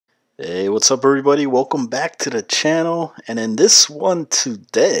Hey, what's up everybody? Welcome back to the channel. And in this one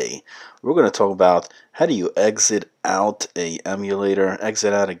today, we're going to talk about how do you exit out a emulator,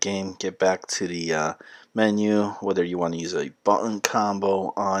 exit out a game, get back to the menu, whether you want to use a button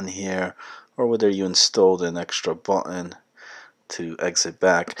combo on here or whether you installed an extra button to exit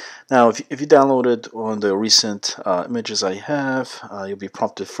back. Now, if you downloaded one of the recent images I have, you'll be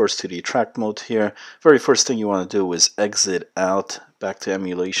prompted first to the track mode here. Very first thing you want to do is exit out back to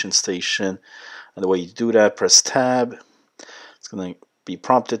emulation station. And the way you do that, press tab. It's going to be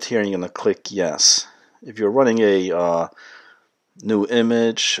prompted here and you're going to click yes. If you're running a new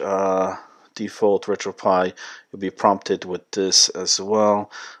image, default Retropie, you'll be prompted with this as well.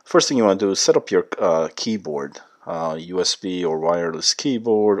 First thing you want to do is set up your keyboard. USB or wireless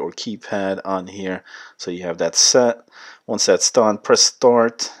keyboard or keypad on here, so you have that set. Once that's done, press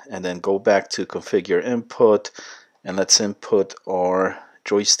start and then go back to configure input, and let's input our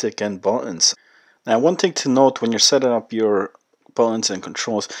joystick and buttons. Now, one thing to note when you're setting up your buttons and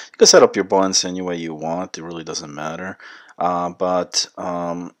controls, you can set up your buttons any way you want, it really doesn't matter, but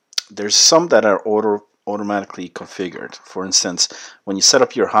there's some that are automatically configured. For instance, when you set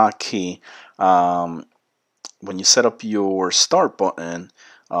up your hotkey, when you set up your start button,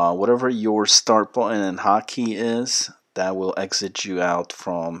 whatever your start button and hotkey is, that will exit you out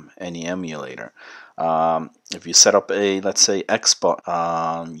from any emulator. If you set up a, let's say, X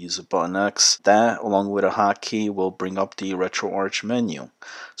button, use a button X, that along with a hotkey will bring up the RetroArch menu.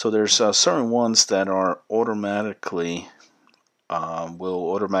 So there's certain ones that are automatically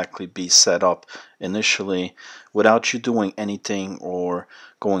will automatically be set up initially without you doing anything or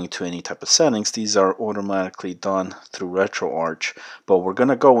going to any type of settings. These are automatically done through RetroArch, but we're going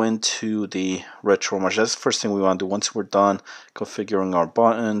to go into the RetroArch. That's the first thing we want to do once we're done configuring our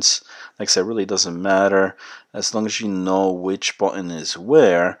buttons. Like I said, it really doesn't matter as long as you know which button is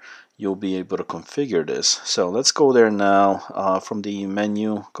where. You'll be able to configure this. So let's go there now. From the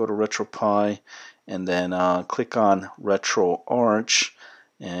menu, go to Retropie and then click on RetroArch,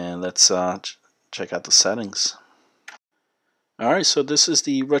 and let's check out the settings. Alright, so this is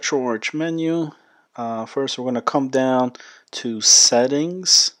the RetroArch menu. First we're going to come down to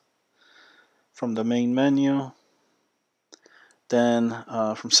settings from the main menu. Then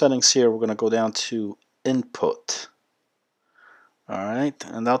from settings here we're going to go down to input. Alright,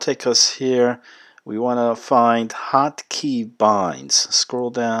 and that'll take us here. We want to find hotkey binds. Scroll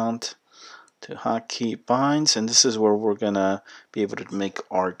down to hotkey binds, and this is where we're gonna be able to make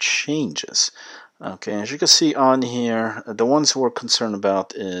our changes. Okay, as you can see on here, the ones we're concerned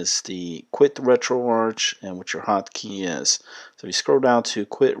about is the quit RetroArch and what your hotkey is. So you scroll down to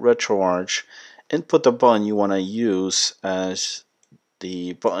quit RetroArch, input the button you want to use as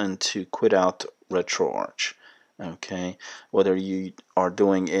the button to quit out RetroArch. Okay, whether you are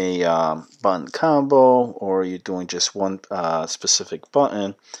doing a button combo or you're doing just one specific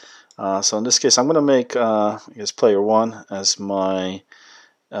button. So in this case, I'm going to make I guess player 1 as my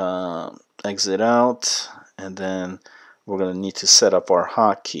exit out, and then we're going to need to set up our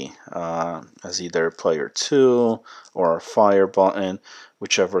hotkey as either player 2 or our fire button,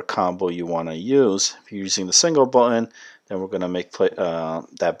 whichever combo you want to use. If you're using the single button, then we're going to make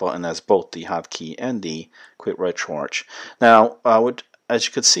that button as both the hotkey and the quit RetroArch. Now, as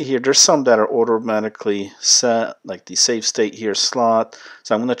you can see here, there's some that are automatically set, like the save state here slot.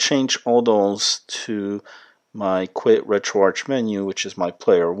 So I'm going to change all those to my quit RetroArch menu, which is my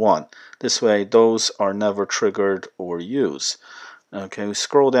player 1. This way, those are never triggered or used. Okay, we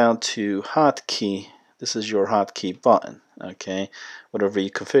scroll down to hotkey. This is your hotkey button. Okay, whatever you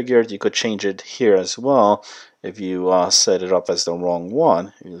configured, you could change it here as well. If you set it up as the wrong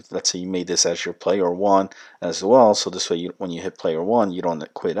one, let's say you made this as your player 1 as well, so this way when you hit player 1, you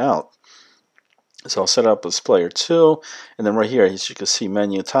don't quit out. So I'll set it up as player 2, and then right here, as you can see,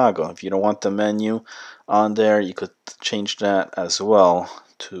 menu toggle. If you don't want the menu on there, you could change that as well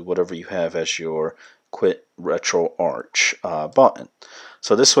to whatever you have as your quit RetroArch button.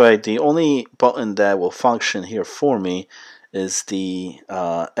 So this way, the only button that will function here for me is the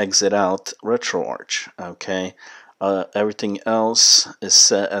exit out RetroArch. Okay, everything else is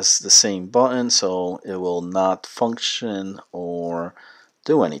set as the same button, so it will not function or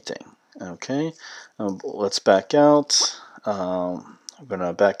do anything. Okay, let's back out. I'm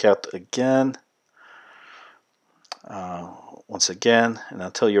gonna back out again. Once again, and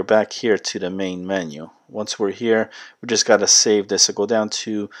until you're back here to the main menu. Once we're here, we just got to save this. So go down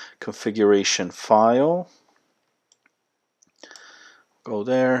to configuration file, go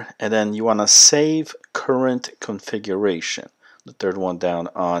there, and then you want to save current configuration, the third one down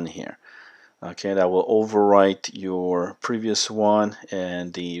on here. Okay, that will overwrite your previous one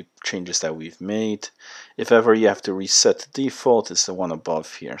and the changes that we've made. If ever you have to reset the default, it's the one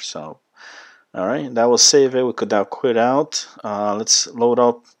above here. So, all right, that will save it. We could now quit out. Let's load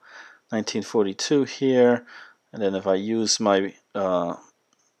up 1942 here, and then if I use my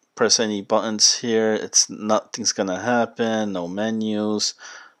press any buttons here, it's nothing's gonna happen. No menus.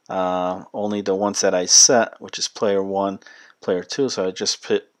 Only the ones that I set, which is player 1, player 2, so I just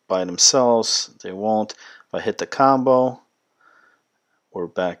put by themselves, they won't. If I hit the combo, we're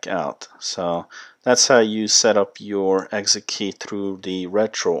back out. So that's how you set up your exit key through the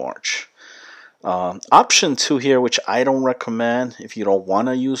RetroArch. Option 2 here, which I don't recommend if you don't want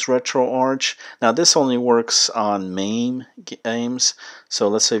to use RetroArch. Now this only works on MAME games. So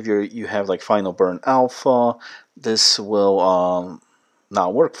let's say if you have like Final Burn Alpha, this will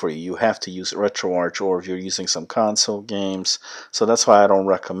not work for you. You have to use RetroArch, or if you're using some console games. So that's why I don't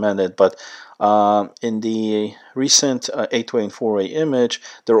recommend it. But in the recent 8-way and 4-way image,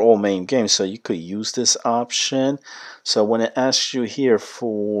 they're all MAME games, so you could use this option. So when it asks you here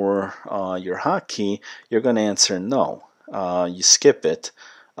for your hotkey, you're going to answer no. You skip it.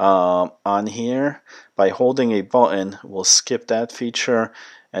 On here, by holding a button, we'll skip that feature,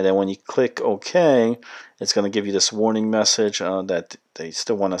 and then when you click OK, it's going to give you this warning message that they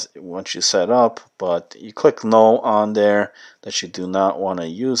still want you set up, but you click no on there that you do not want to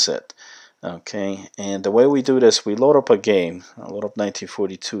use it. Okay, and the way we do this, we load up a game. I'll load up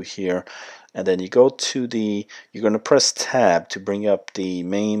 1942 here, and then you go to you're going to press tab to bring up the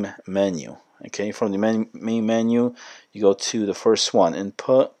main menu. Okay, from the main menu, you go to the first one,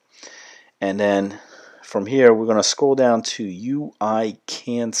 input, and then from here, we're going to scroll down to UI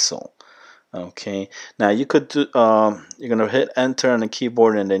cancel. Okay, now you could do, you're going to hit enter on the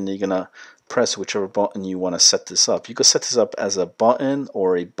keyboard, and then you're going to press whichever button you want to set this up. You could set this up as a button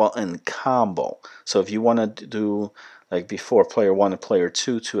or a button combo. So if you want to do like before, player 1 and player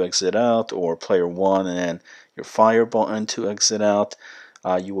 2 to exit out, or player 1 and then your fire button to exit out,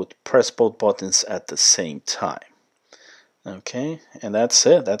 you would press both buttons at the same time. Okay, and that's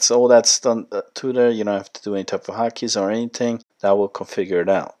it. That's all that's done to there. You don't have to do any type of hotkeys or anything. That will configure it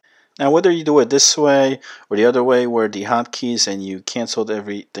out. Now, whether you do it this way or the other way, where the hotkeys and you canceled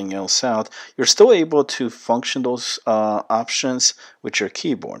everything else out, you're still able to function those options with your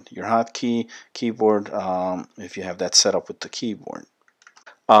keyboard, your hotkey keyboard, if you have that set up with the keyboard.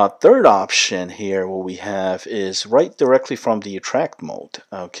 Third option here, what we have is right directly from the attract mode.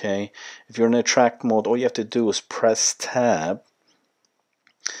 Okay, if you're in attract mode, all you have to do is press tab.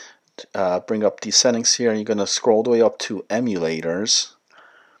 Bring up these settings here, and you're going to scroll all the way up to emulators.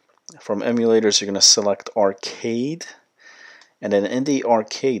 From emulators, you're going to select arcade, and then in the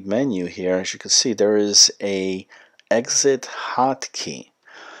arcade menu here, as you can see, there is a exit hotkey.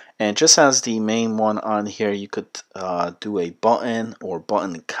 And just as the main one on here, you could do a button or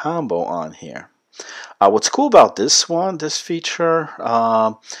button combo on here. What's cool about this feature,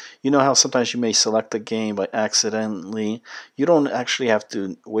 you know how sometimes you may select a game by accidentally. You don't actually have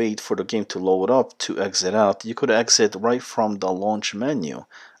to wait for the game to load up to exit out. You could exit right from the launch menu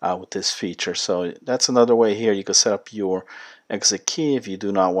with this feature. So that's another way here. You could set up your exit key if you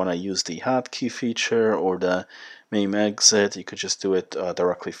do not want to use the hotkey feature or the main exit. You could just do it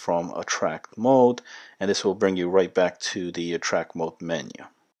directly from attract mode, and this will bring you right back to the attract mode menu.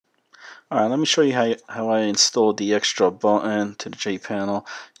 Alright, let me show you how I installed the extra button to the J panel.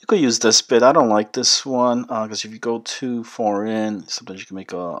 You could use this bit. I don't like this one because if you go too far in, sometimes you can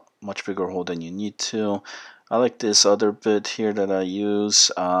make a much bigger hole than you need to. I like this other bit here that I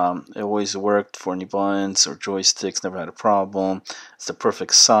use. It always worked for any buttons or joysticks, never had a problem. It's the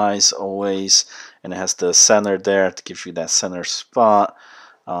perfect size always, and it has the center there to give you that center spot,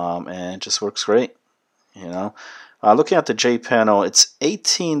 and it just works great, you know. Looking at the J panel, it's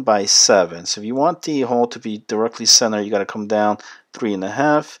 18 by 7. So if you want the hole to be directly centered, you got to come down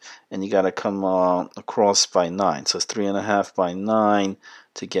 3.5, and you got to come across by 9. So it's 3.5 by 9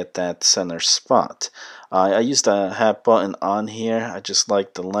 to get that center spot. I used the hat button on here. I just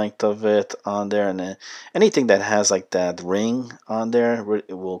like the length of it on there, and anything that has like that ring on there,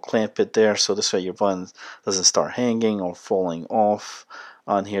 it will clamp it there. So this way your button doesn't start hanging or falling off.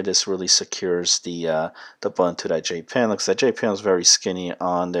 On here, this really secures the button to that J panel, because that J panel is very skinny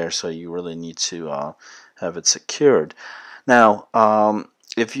on there, so you really need to have it secured. Now,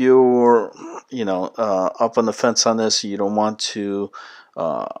 if you're up on the fence on this, you don't want to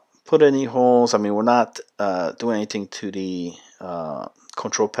put any holes. I mean, we're not doing anything to the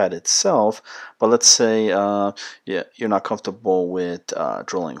control pad itself, but let's say you're not comfortable with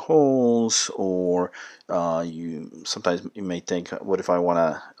drilling holes, or Sometimes you may think, what if I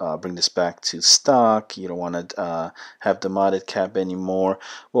want to bring this back to stock? You don't want to have the modded cap anymore.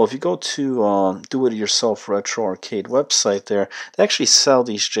 Well, if you go to do-it-yourself Retro Arcade website there, they actually sell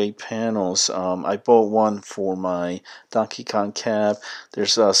these J panels. I bought one for my Donkey Kong cap.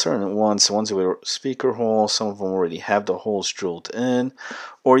 There's certain ones with speaker holes. Some of them already have the holes drilled in.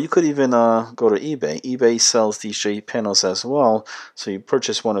 Or you could even go to eBay. eBay sells these J panels as well. So you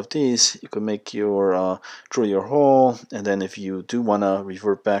purchase one of these, you can make your drill your hole, and then if you do want to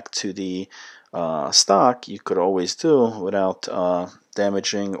revert back to the stock, you could always do without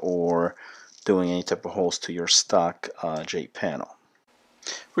damaging or doing any type of holes to your stock J panel.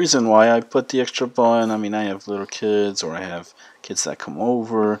 Reason why I put the extra button, I mean, I have little kids or I have kids that come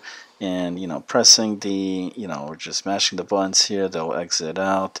over, and pressing the or just mashing the buttons here, they'll exit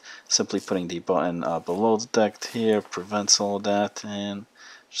out. Simply putting the button below the deck here prevents all of that, and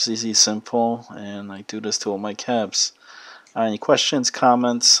just easy, simple. And I do this to all my cabs. Any questions,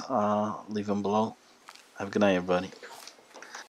 comments, leave them below. Have a good night, everybody.